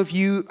 I don't know if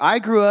I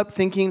grew up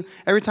thinking,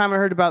 every time I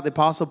heard about the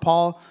apostle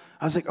Paul,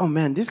 I was like, oh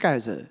man, this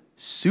guy's a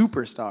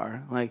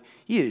superstar. Like,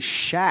 he is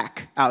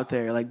Shaq out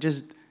there, like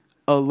just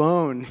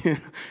alone.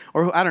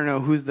 Or I don't know,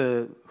 who's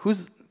a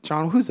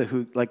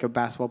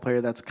basketball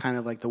player that's kind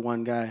of like the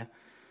one guy?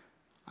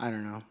 I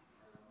don't know.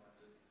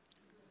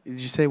 Did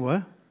you say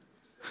what?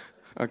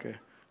 Okay.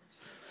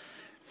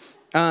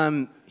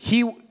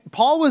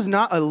 Paul was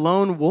not a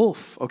lone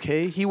wolf,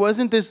 okay? He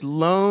wasn't this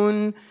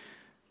lone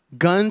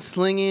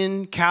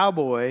gunslinging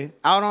cowboy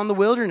out on the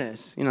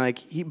wilderness,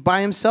 he by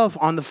himself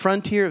on the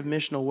frontier of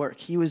missional work.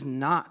 He was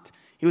not.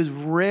 He was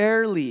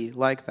rarely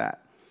like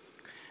that.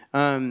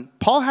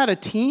 Paul had a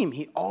team.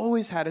 He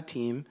always had a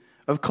team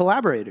of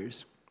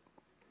collaborators.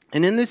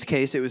 And in this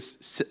case, it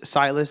was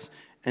Silas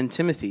and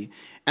Timothy.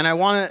 And I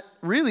want to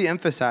really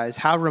emphasize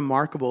how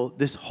remarkable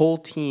this whole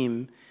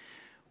team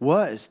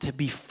was, to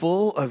be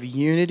full of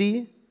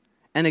unity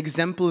and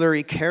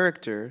exemplary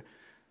character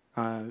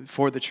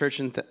for the church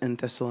in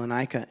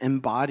Thessalonica,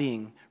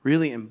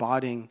 really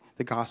embodying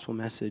the gospel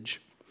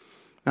message.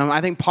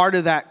 I think part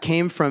of that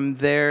came from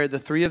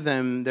the three of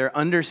them, their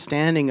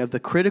understanding of the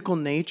critical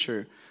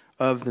nature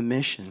of the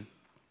mission.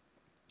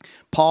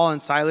 Paul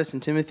and Silas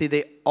and Timothy,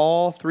 they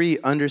all three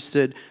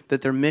understood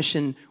that their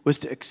mission was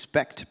to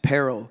expect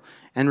peril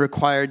and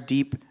require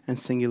deep and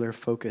singular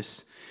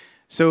focus.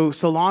 So,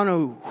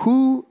 Solano,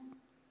 who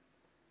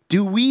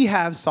do we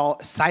have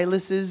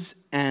Silas's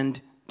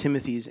and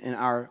Timothy's in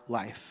our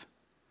life?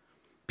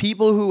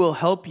 People who will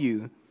help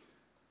you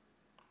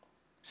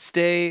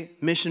stay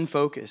mission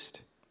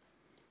focused.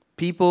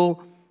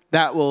 People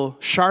that will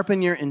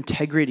sharpen your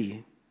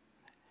integrity.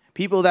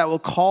 People that will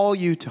call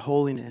you to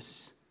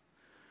holiness.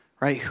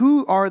 Right?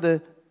 Who are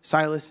the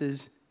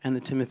Silas's and the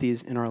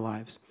Timothy's in our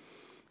lives?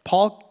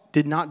 Paul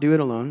did not do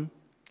it alone,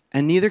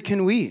 and neither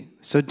can we.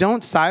 So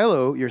don't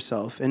silo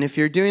yourself. And if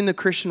you're doing the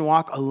Christian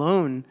walk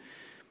alone,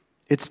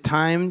 it's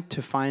time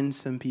to find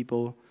some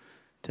people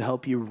to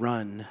help you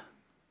run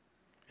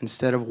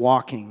instead of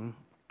walking.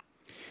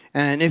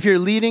 And if you're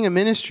leading a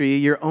ministry,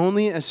 you're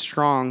only as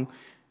strong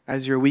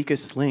as your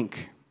weakest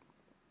link.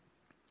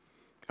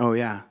 Oh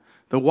yeah.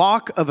 The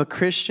walk of a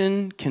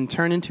Christian can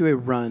turn into a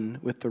run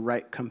with the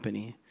right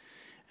company.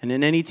 And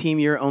in any team,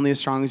 you're only as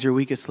strong as your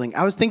weakest link.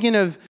 I was thinking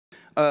I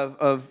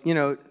was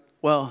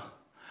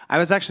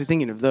actually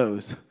thinking of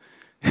those.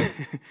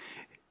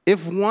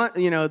 If one,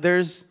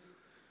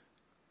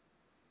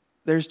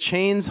 there's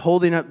chains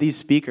holding up these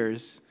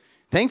speakers.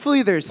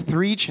 Thankfully, there's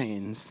 3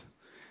 chains.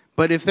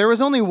 But if there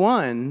was only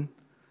one,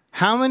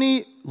 how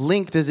many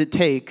link does it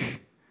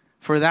take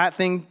for that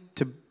thing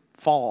to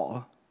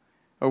fall?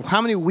 Or how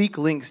many weak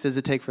links does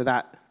it take for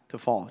that to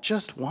fall?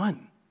 Just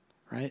one,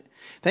 right?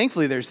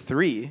 Thankfully, there's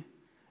 3.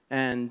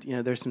 And,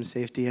 there's some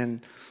safety.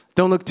 And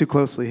don't look too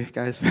closely,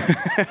 guys.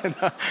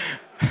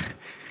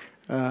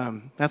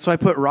 That's why I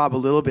put Rob a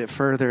little bit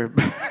further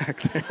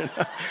back there.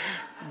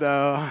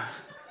 No.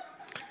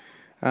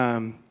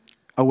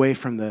 Away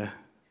from the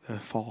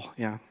fall,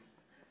 yeah.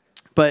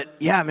 But,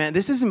 yeah, man,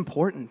 this is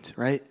important,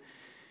 right?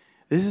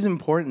 This is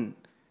important.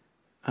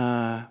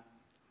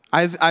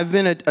 I've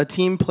been a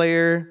team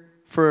player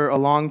for a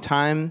long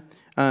time.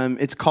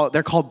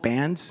 They're called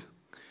bands.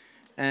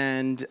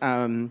 And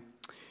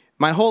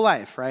my whole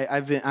life, right?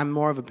 I'm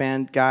more of a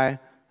band guy.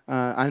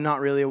 I'm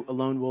not really a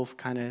lone wolf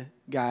kind of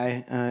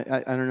guy.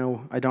 I don't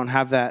know. I don't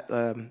have that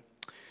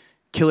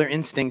killer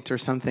instinct or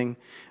something.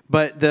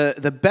 But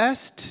the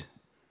best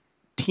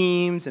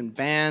teams and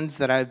bands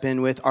that I've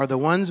been with are the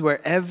ones where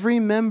every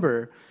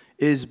member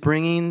is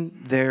bringing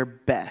their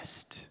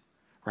best,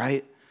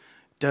 right?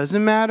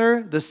 Doesn't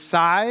matter the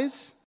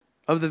size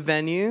of the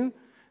venue.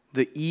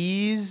 the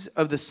ease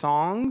of the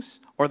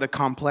songs or the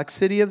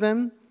complexity of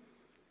them.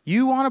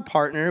 You want to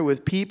partner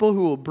with people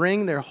who will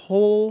bring their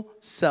whole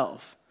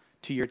self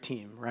to your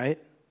team, right?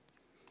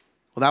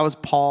 Well, that was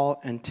Paul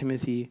and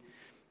Timothy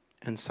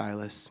and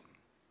Silas,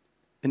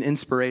 an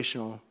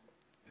inspirational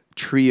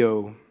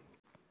trio.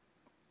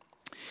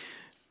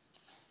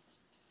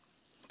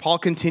 Paul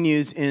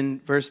continues in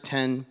verse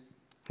 10.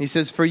 He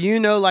says, "For you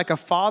know, like a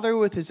father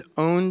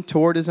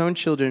toward his own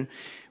children,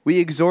 we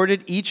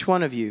exhorted each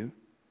one of you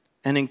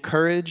and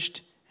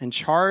encouraged and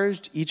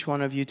charged each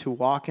one of you to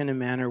walk in a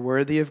manner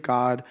worthy of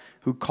God,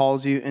 who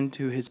calls you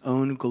into his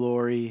own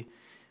glory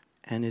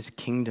and his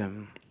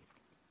kingdom."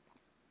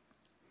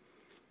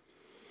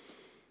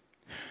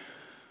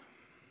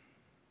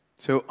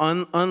 So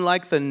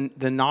unlike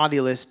the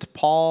naughty list,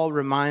 Paul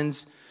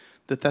reminds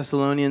the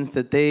Thessalonians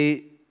that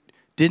they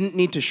didn't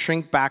need to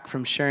shrink back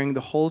from sharing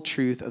the whole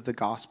truth of the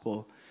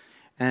gospel.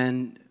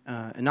 And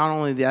not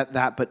only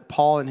that, but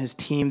Paul and his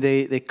team,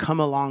 they come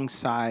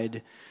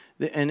alongside.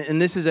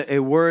 And this is a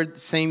word,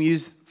 same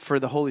used for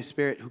the Holy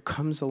Spirit, who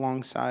comes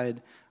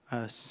alongside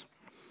us.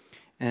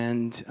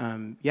 And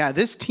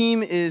this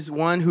team is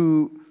one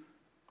who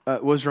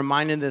was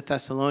reminding the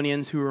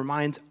Thessalonians, who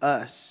reminds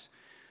us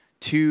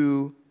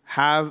to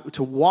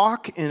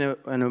walk in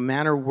a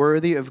manner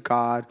worthy of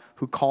God,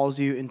 who calls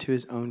you into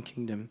his own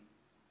kingdom.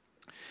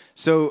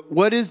 So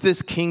what is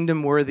this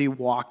kingdom-worthy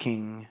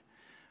walking?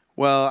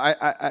 Well,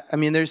 I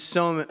mean, there's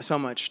so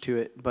much to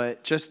it,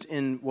 but just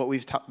in what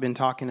we've been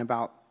talking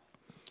about,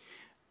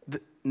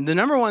 the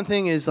number one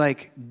thing is,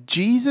 like,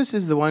 Jesus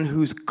is the one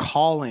who's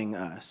calling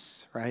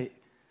us, right?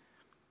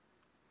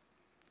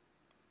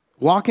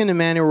 Walk in a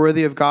manner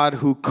worthy of God,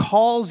 who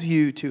calls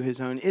you to his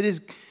own. It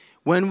is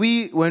when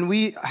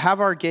we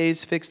have our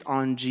gaze fixed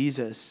on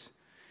Jesus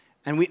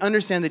and we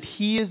understand that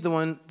he is the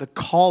one, the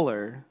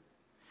caller,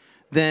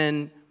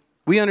 then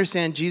we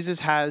understand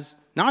Jesus has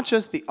not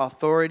just the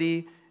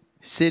authority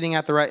sitting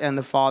at the right hand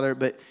of the Father,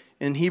 but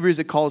in Hebrews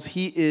it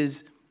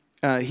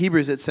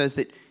says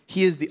that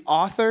he is the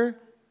author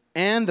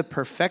and the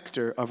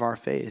perfecter of our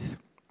faith.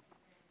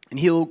 And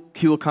he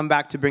will come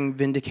back to bring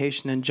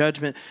vindication and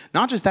judgment.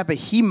 Not just that, but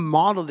he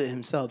modeled it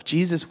himself.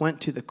 Jesus went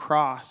to the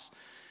cross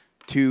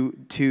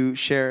to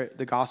share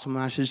the gospel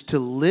message, to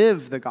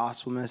live the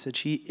gospel message.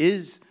 He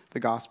is the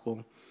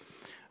gospel.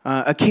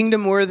 A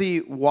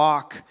kingdom-worthy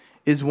walk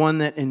is one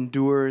that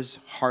endures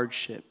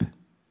hardship.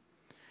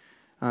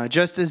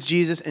 Just as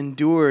Jesus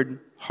endured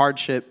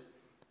hardship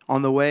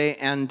on the way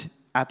and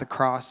at the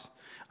cross.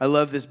 I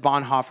love this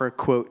Bonhoeffer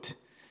quote.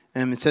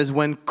 It says,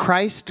 "When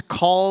Christ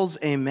calls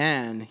a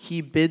man,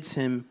 he bids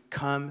him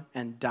come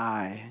and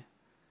die."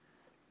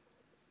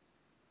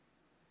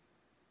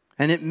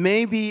 And it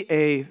may be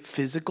a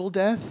physical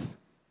death,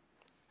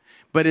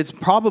 but it's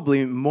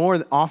probably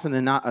more often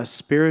than not a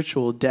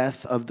spiritual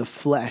death of the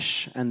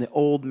flesh and the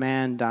old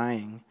man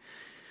dying.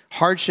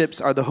 Hardships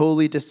are the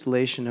holy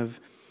distillation of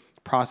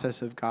the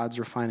process of God's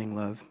refining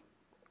love.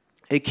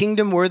 A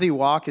kingdom-worthy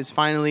walk is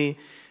finally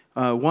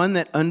one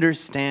that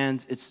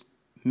understands its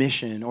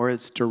mission or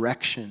its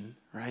direction,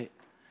 right?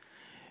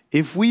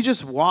 If we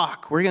just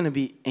walk, we're going to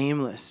be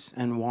aimless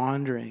and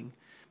wandering.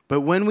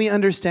 But when we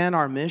understand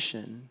our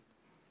mission,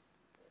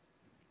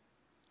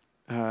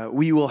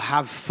 we will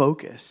have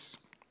focus.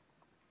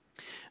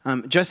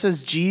 Just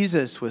as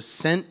Jesus was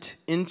sent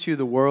into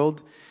the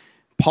world,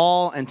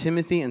 Paul and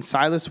Timothy and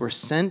Silas were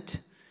sent,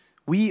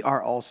 we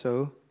are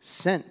also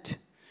sent.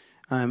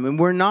 And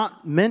we're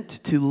not meant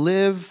to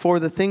live for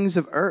the things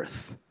of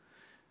earth,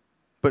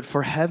 but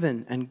for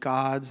heaven and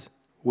God's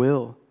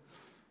will.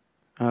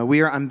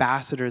 We are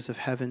ambassadors of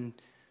heaven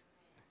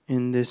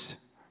in this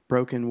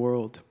broken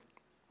world.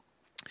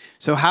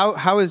 So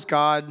how is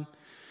God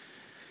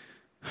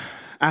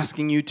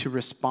asking you to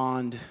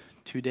respond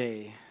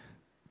today?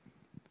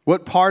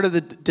 What part of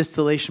the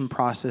distillation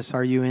process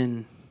are you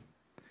in?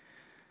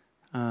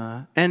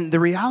 And the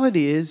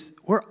reality is,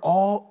 we're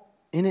all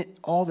in it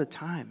all the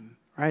time,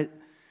 right?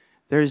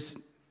 There's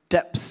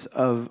depths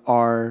of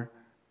our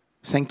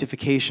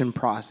sanctification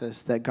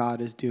process that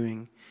God is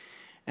doing.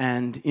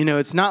 And,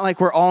 it's not like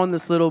we're all in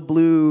this little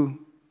blue,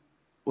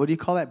 what do you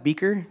call that,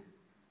 beaker?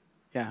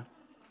 Yeah.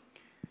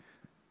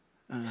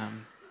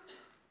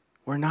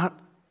 We're not,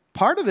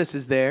 part of us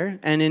is there.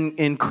 And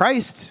in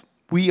Christ,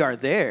 we are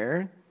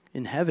there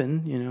in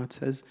heaven, it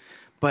says.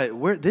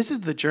 But this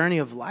is the journey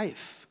of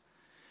life.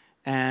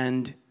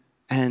 And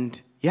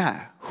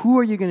who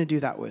are you going to do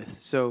that with?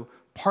 So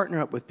partner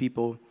up with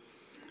people.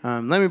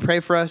 Let me pray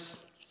for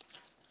us,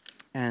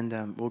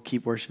 and we'll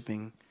keep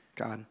worshiping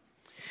God.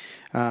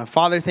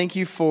 Father, thank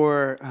you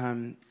for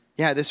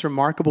this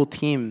remarkable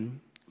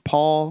team,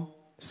 Paul,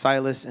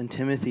 Silas, and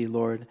Timothy,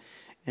 Lord.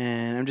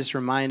 And I'm just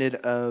reminded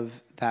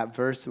of that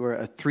verse where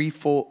a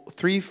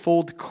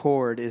threefold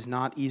cord is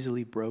not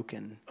easily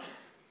broken.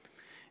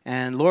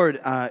 And Lord,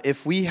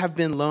 if we have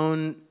been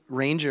lone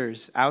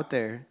rangers out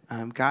there,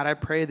 God, I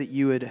pray that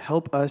you would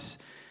help us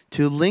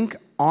to link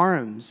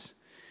arms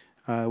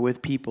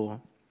with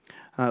people.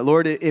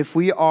 Lord, if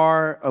we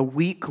are a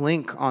weak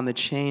link on the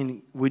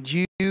chain, would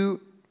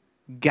you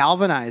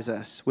galvanize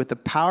us with the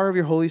power of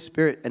your Holy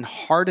Spirit and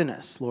harden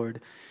us, Lord,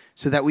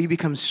 so that we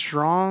become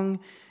strong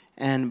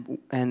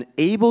and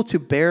able to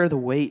bear the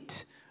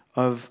weight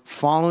of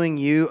following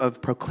you,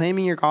 of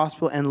proclaiming your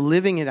gospel and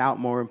living it out,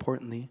 more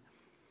importantly.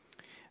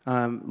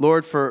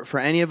 Lord, for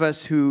any of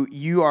us who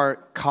you are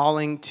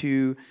calling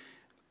to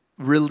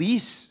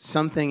release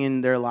something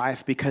in their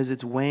life because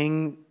it's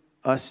weighing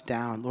us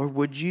down, Lord,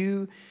 would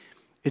you,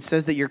 it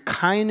says that your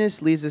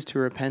kindness leads us to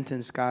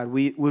repentance, God.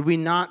 Would we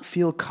not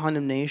feel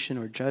condemnation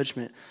or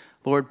judgment,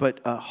 Lord, but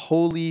a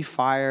holy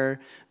fire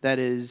that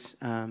is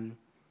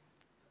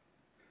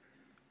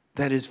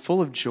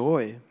full of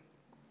joy,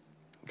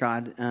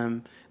 God,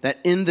 that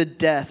in the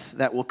death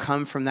that will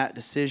come from that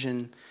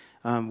decision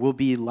will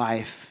be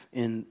life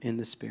in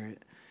the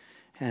Spirit.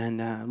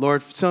 And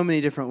Lord, so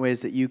many different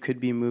ways that you could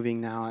be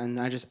moving now. And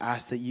I just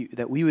ask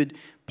that we would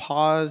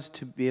pause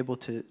to be able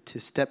to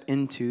step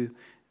into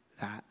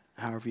that,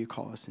 however you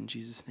call us. In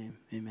Jesus' name,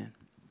 amen.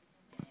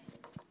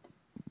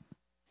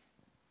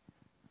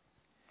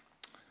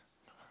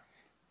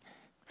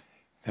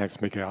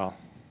 Thanks, Miguel.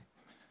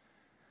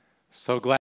 So glad.